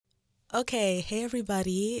Okay, hey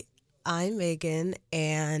everybody. I'm Megan,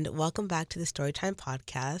 and welcome back to the Storytime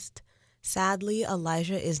podcast. Sadly,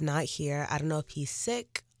 Elijah is not here. I don't know if he's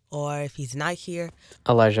sick or if he's not here,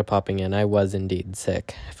 Elijah popping in. I was indeed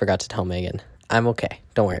sick. I forgot to tell Megan. I'm okay.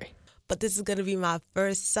 Don't worry. but this is going to be my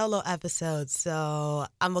first solo episode, so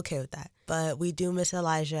I'm okay with that. But we do miss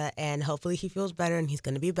Elijah, and hopefully he feels better and he's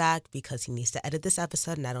going to be back because he needs to edit this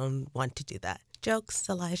episode, and I don't want to do that. Jokes,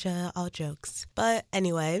 Elijah, all jokes. But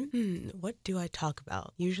anyway, what do I talk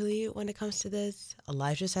about? Usually when it comes to this,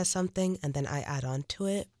 Elijah says something and then I add on to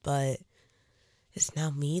it, but it's now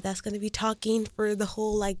me that's going to be talking for the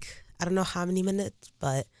whole, I don't know how many minutes,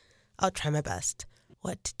 but I'll try my best.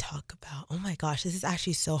 What to talk about? Oh my gosh, this is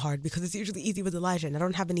actually so hard because it's usually easy with Elijah and I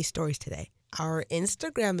don't have any stories today. Our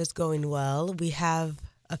Instagram is going well. We have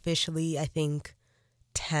officially, I think,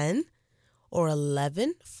 10 or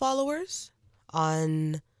 11 followers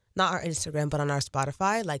on not our Instagram, but on our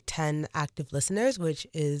Spotify, like 10 active listeners, which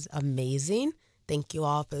is amazing. Thank you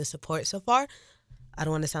all for the support so far. I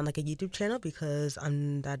don't want to sound like a YouTube channel because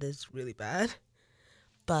that is really bad.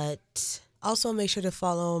 But also make sure to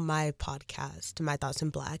follow my podcast, My Thoughts in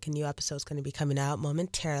Black. A new episode is going to be coming out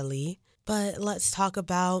momentarily. But let's talk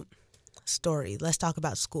about story. Let's talk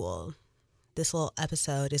about school. This little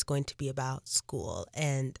episode is going to be about school.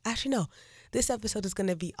 And actually, no, this episode is going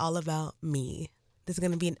to be all about me. This is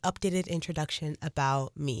going to be an updated introduction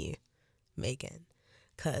about me, Megan,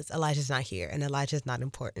 because Elijah's not here and Elijah's not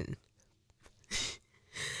important.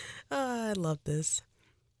 I love this.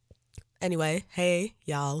 Anyway, hey,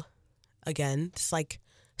 y'all. Again, it's like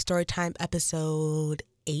Storytime episode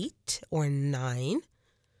 8 or 9.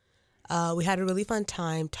 We had a really fun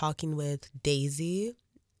time talking with Daisy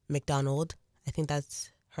McDonald. I think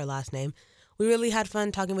that's her last name. We really had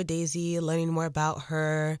fun talking with Daisy, learning more about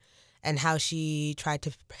her and how she tried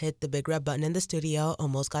to hit the big red button in the studio.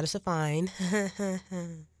 Almost got us a fine.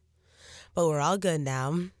 But we're all good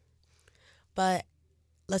now. But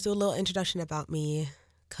let's do a little introduction about me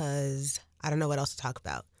because I don't know what else to talk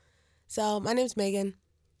about. So my name's Megan.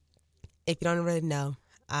 If you don't already know,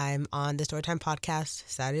 I'm on the Storytime podcast,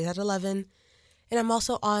 Saturdays at 11. And I'm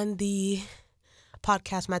also on the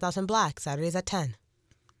podcast, My Thoughts in Black, Saturdays at 10.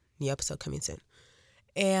 New episode coming soon.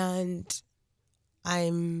 And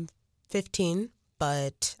I'm 15,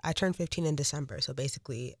 but I turned 15 in December. So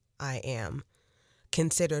basically, I am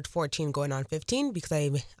considered 14 going on 15 because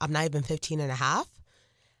I'm not even 15 and a half.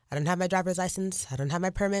 I don't have my driver's license. I don't have my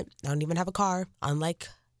permit. I don't even have a car, unlike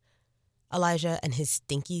Elijah and his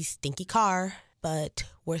stinky, stinky car. But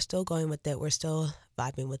we're still going with it. We're still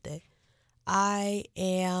vibing with it. I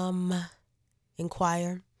am in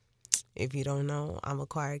choir. If you don't know, I'm a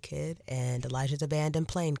choir kid, and Elijah's a band and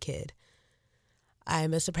playing kid.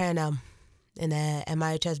 I'm a soprano in the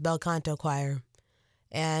MIHS Bel Canto choir,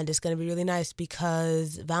 and it's going to be really nice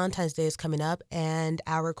because Valentine's Day is coming up, and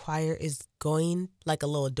our choir is going like a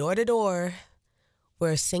little door-to-door.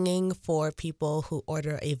 We're singing for people who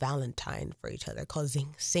order a Valentine for each other, called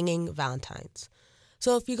Singing Valentines.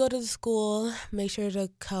 So if you go to the school, make sure to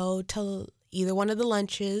go to either one of the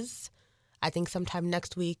lunches, I think sometime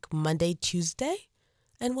next week, Monday, Tuesday,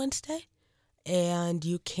 and Wednesday. And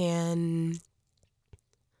you can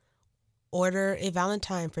order a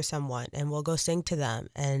Valentine for someone and we'll go sing to them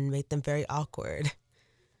and make them very awkward.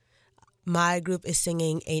 My group is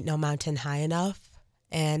singing Ain't No Mountain High Enough.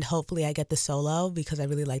 And hopefully I get the solo because I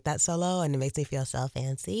really like that solo and it makes me feel so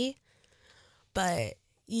fancy. But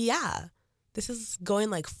yeah, this is going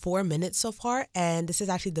like 4 minutes so far. And this is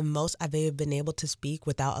actually the most I've ever been able to speak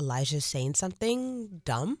without Elijah saying something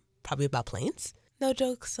dumb, probably about planes. No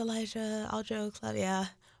jokes, Elijah. All jokes. Love ya.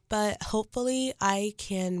 But hopefully I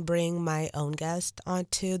can bring my own guest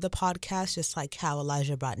onto the podcast, just like how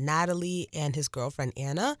Elijah brought Natalie and his girlfriend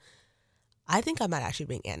Anna. I think I might actually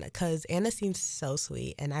bring Anna because Anna seems so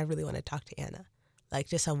sweet and I really want to talk to Anna, like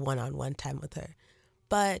just a one-on-one time with her.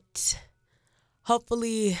 But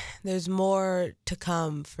hopefully there's more to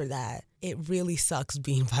come for that. It really sucks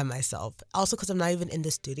being by myself. Also because I'm not even in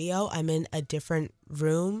the studio. I'm in a different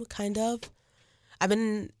room, kind of. I'm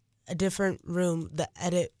in a different room, the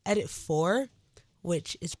edit 4,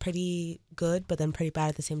 which is pretty good, but then pretty bad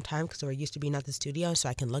at the same time because we're used to being at the studio so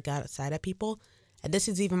I can look outside at people. And this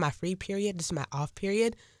is even my free period. This is my off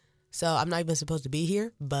period. So I'm not even supposed to be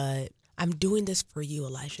here, but I'm doing this for you,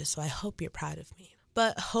 Elijah. So I hope you're proud of me.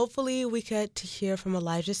 But hopefully we get to hear from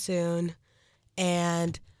Elijah soon.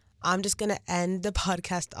 And I'm just going to end the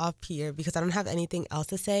podcast off here because I don't have anything else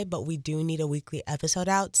to say, but we do need a weekly episode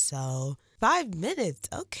out. So 5 minutes.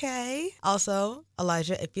 Okay. Also,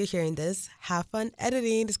 Elijah, if you're hearing this, have fun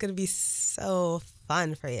editing. It's going to be so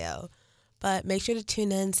fun for you. But make sure to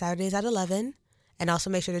tune in Saturdays at 11. And also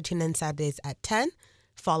make sure to tune in Saturdays at 10.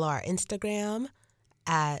 Follow our Instagram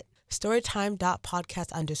at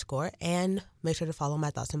storytime.podcast_. And make sure to follow My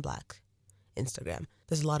Thoughts in Black Instagram.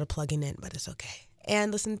 There's a lot of plugging in, but it's okay.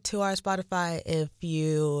 And listen to our Spotify if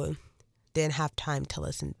you didn't have time to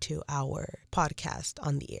listen to our podcast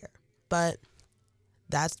on the air. But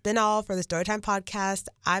that's been all for the Storytime podcast.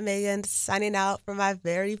 I'm Megan, signing out for my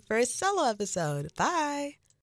very first solo episode. Bye.